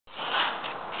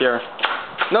Here.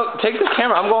 No, take the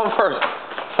camera. I'm going first.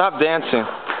 Stop dancing.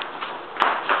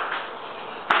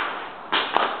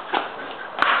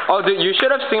 Oh, dude, you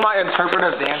should have seen my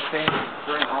interpretive dancing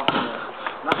during alternate.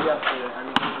 Not yesterday. I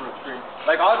mean, during retreat.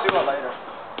 Like, I'll do it later.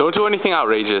 Don't do anything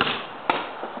outrageous.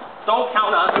 Don't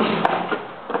count on me.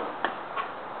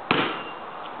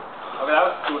 Okay, that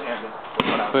was two-handed.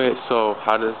 Wait, so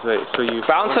how does it? So you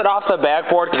bounce it off the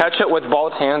backboard, catch it with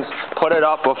both hands, put it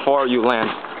up before you land.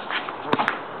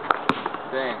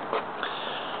 Dang.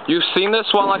 You've seen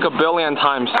this one like a billion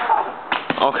times.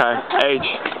 Okay, H.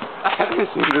 I haven't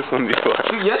seen this one before.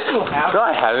 Yes, you have. No,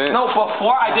 I haven't. No,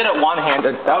 before I did it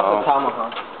one-handed. That was the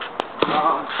tomahawk.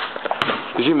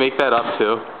 Did you make that up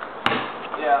too?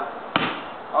 Yeah.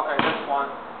 Okay, this one.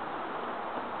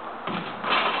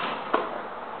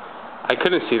 I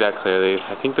couldn't see that clearly.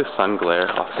 I think the sun glare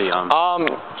off the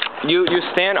You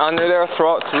stand under there,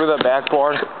 throw it through the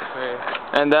backboard,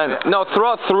 and then no,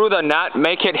 throw it through the net,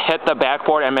 make it hit the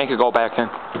backboard, and make it go back in.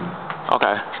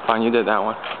 Okay, fine, you did that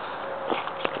one.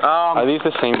 Are these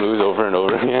the same moves over and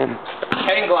over again?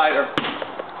 Hang glider.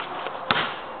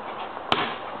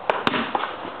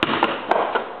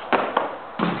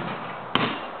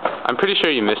 I'm pretty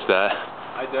sure you missed that.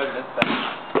 I did miss that.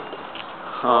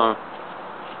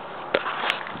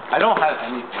 I don't have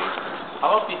anything.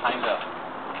 How about behind us?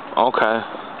 Okay.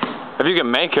 If you can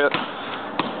make it. This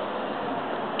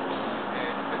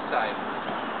side.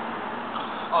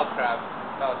 Oh crap.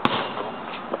 That was cool.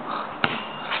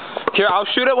 Here, I'll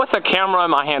shoot it with the camera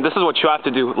in my hand. This is what you have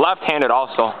to do. Left-handed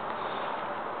also.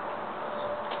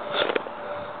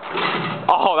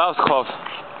 Oh, that was close.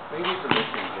 Thank you for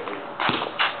listening, Jerry.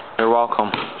 You're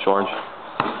welcome, George.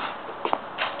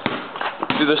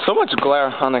 Dude, there's so much glare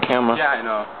on the camera. Yeah, I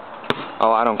know.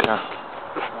 Oh, I don't care. How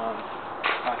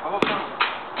about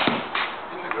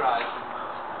in the garage?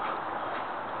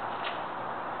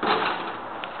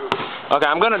 Okay,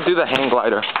 I'm gonna do the hang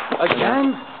glider.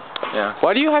 Again? Yeah.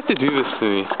 Why do you have to do this to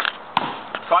me?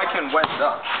 So I can wet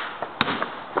up.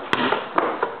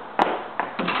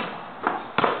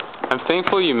 I'm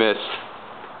thankful you missed.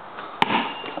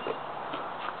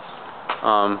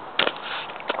 How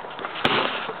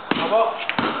about?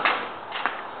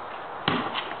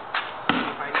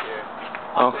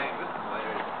 Oh. Can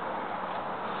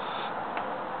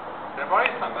I borrow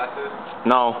your sunglasses?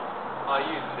 No. I'll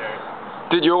use yours.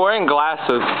 Dude, you're wearing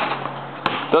glasses.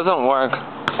 Doesn't work. Yeah,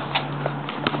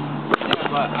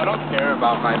 but I don't care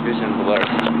about my vision blur.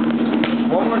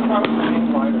 One more time with the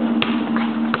hang glider.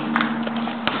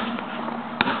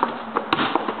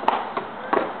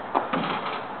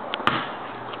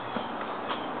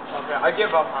 Okay, I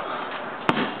give up on that.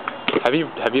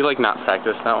 Have you like not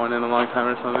practiced that one in a long time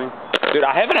or something? Dude,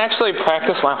 I haven't actually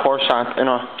practiced my horse shot in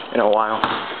a while.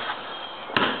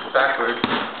 Backwards.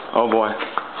 Oh boy.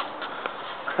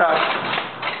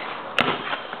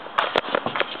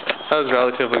 That was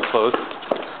relatively close.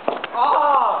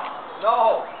 Oh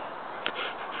no!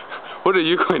 What are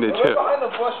you going to do? We're behind the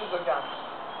bushes again.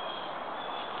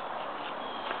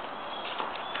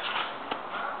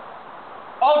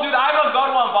 Oh, dude, I have a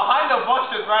good one behind the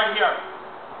bushes right here.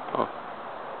 Oh.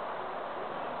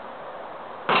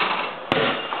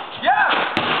 Yeah!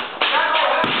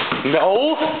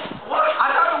 No? What?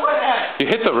 I thought it went in. You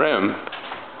hit the rim.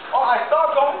 Oh, I saw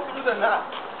it going through the net.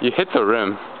 You hit the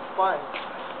rim. Fine.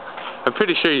 I'm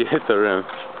pretty sure you hit the rim.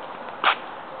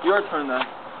 Your turn then.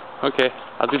 Okay,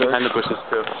 I'll do behind the bushes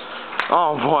too.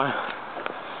 Oh boy.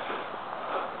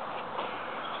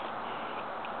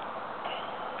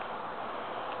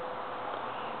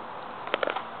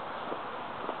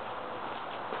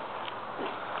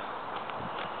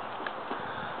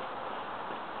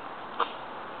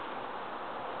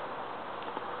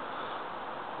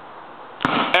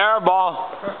 Air ball.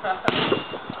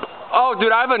 Oh,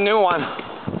 dude, I have a new one.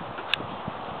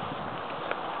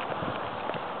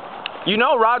 You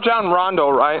know Rajon Rondo,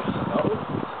 right? No.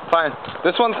 Fine.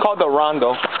 This one's called the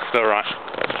Rondo. The run.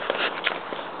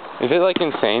 Is it like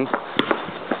insane?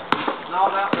 No,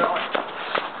 not really.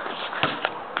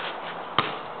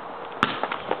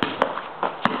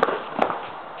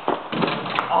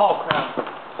 Oh, crap.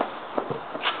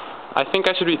 I think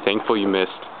I should be thankful you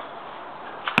missed.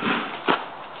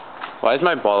 Why is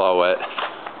my ball all wet?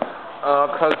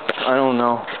 'Cause I don't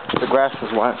know. The grass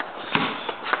is wet.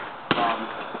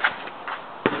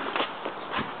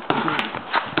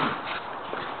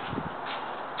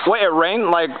 Wait, it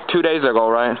rained like 2 days ago,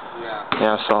 right? Yeah.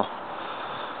 Yeah, so.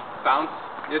 Bounce.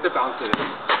 You have to bounce it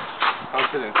in.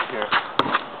 Bounce it in here.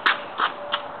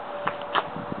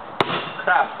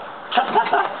 Crap.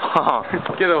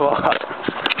 Get a lot.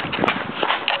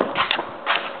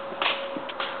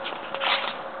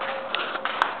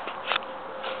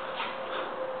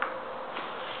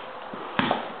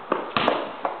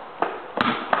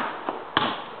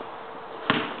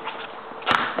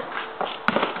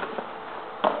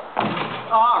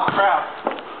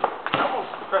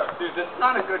 This is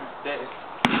not a good day.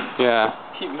 Yeah.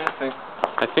 Keep missing.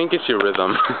 I think it's your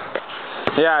rhythm.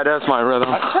 Yeah, it is my rhythm.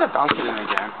 Let's try to bounce it in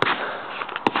again.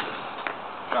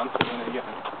 Bounce it in again.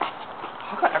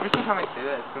 How come every time I say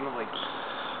that, it's gonna like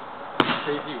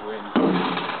crazy wind?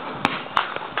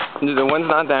 Dude, the wind's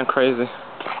not that crazy.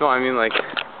 No, I mean like.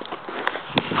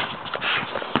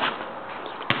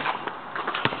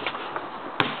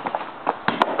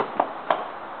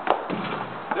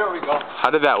 There we go.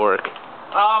 How did that work?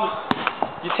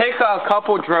 You take a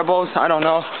couple dribbles, I don't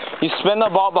know. You spin the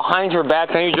ball behind your back,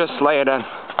 then you just lay it in.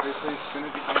 Basically, spin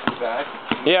it behind your back.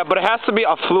 Yeah, but it has to be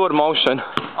a fluid motion.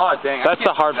 Oh dang! That's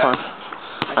the hard part.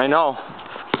 I know.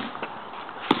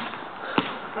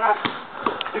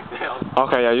 You failed.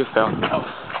 Okay, yeah, you failed. No.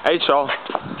 H.O.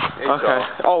 Okay.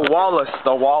 Oh, Wallace,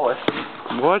 the Wallace.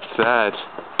 What's that?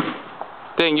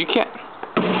 Dang, you can't.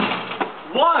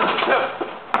 1, 2.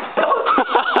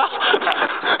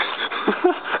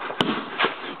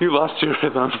 You lost your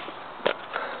rhythm.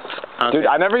 Okay. Dude,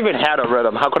 I never even had a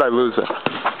rhythm. How could I lose it?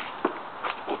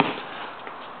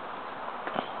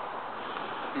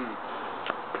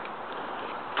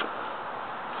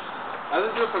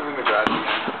 Let's do something in the garage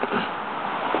again.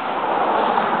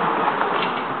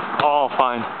 Oh,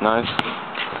 fine. Nice.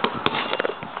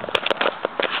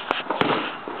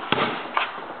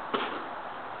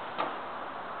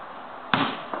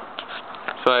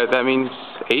 So that means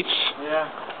H? Yeah.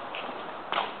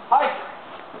 Hi.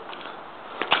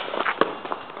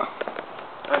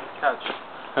 Nice catch.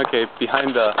 Okay,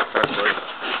 behind the dartboard.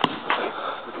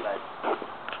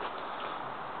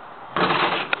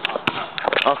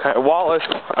 Okay, Wallace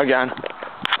again.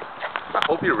 I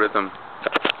hope your rhythm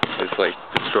is like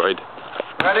destroyed.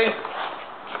 Ready?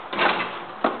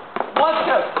 1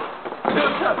 tip, 2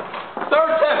 tip,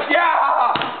 3rd tip, yeah!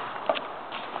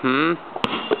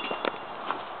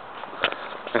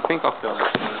 I think I'll fail this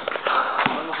one.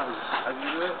 I don't know how to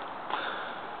do it.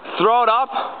 Throw it up,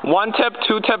 1 tip,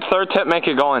 2 tip, 3rd tip, make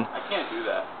it going. I can't do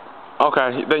that.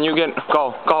 Okay, then you get,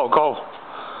 go.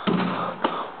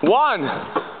 1,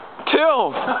 2.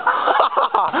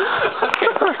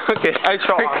 Okay. I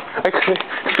try.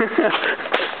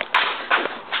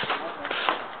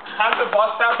 Have to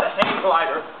bust out the hang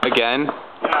glider. Again?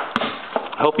 Yeah.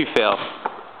 I hope you fail.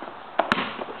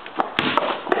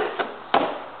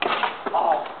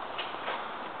 Oh.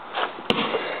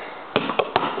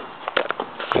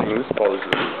 Dang, this ball is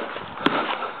really wet.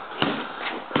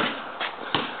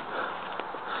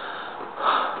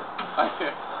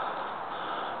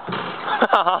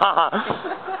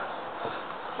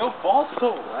 No, ball's so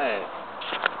wet.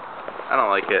 I don't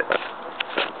like it.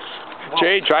 Whoa.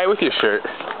 Jay, dry it with your shirt.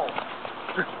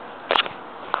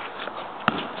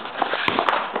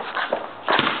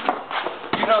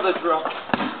 You know the drill.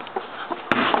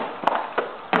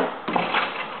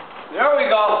 There we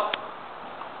go.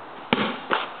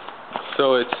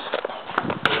 So it's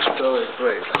through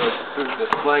the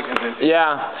flag and then.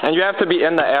 Yeah, and you have to be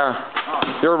in the air.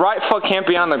 Oh. Your right foot can't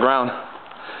be on the ground.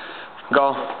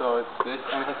 Go. So it's this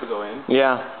and it has to go in.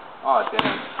 Yeah. Oh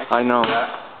dang! I know. That.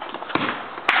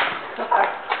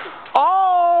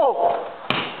 Oh!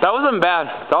 That wasn't bad.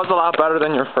 That was a lot better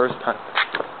than your first time.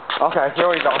 Okay, here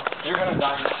we go. You're gonna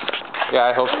die. Yeah,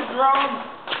 I hope. Drum.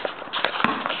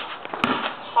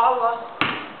 Holla.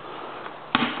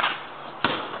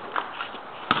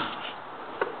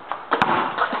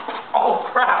 Oh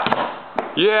crap!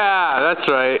 Yeah, that's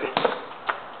right.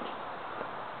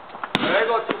 Did I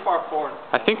go too far forward?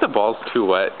 I think the ball's too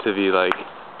wet to be like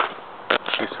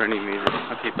used for any major.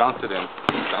 Okay, bounce it in.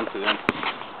 Bounce it in.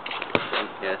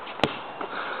 Yes.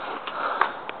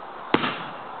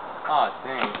 Oh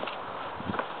dang.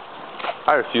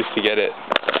 I refuse to get it.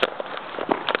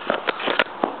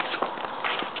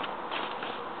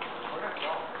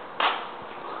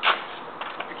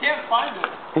 I can't find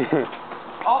it.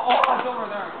 Oh, it's over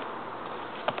there.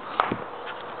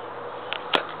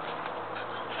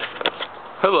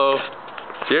 Hello.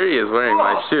 Jerry is wearing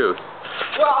my shoe.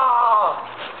 Ah!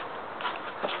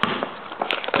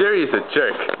 Jerry is a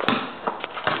jerk.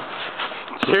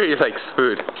 Jerry likes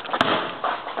food.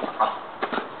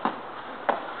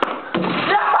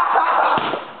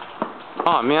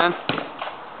 Oh man.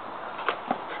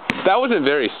 That wasn't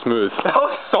very smooth. That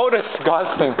was so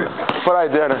disgusting, but I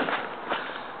did it.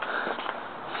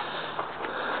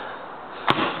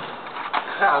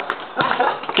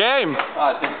 Game.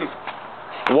 Oh, dang.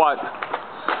 What?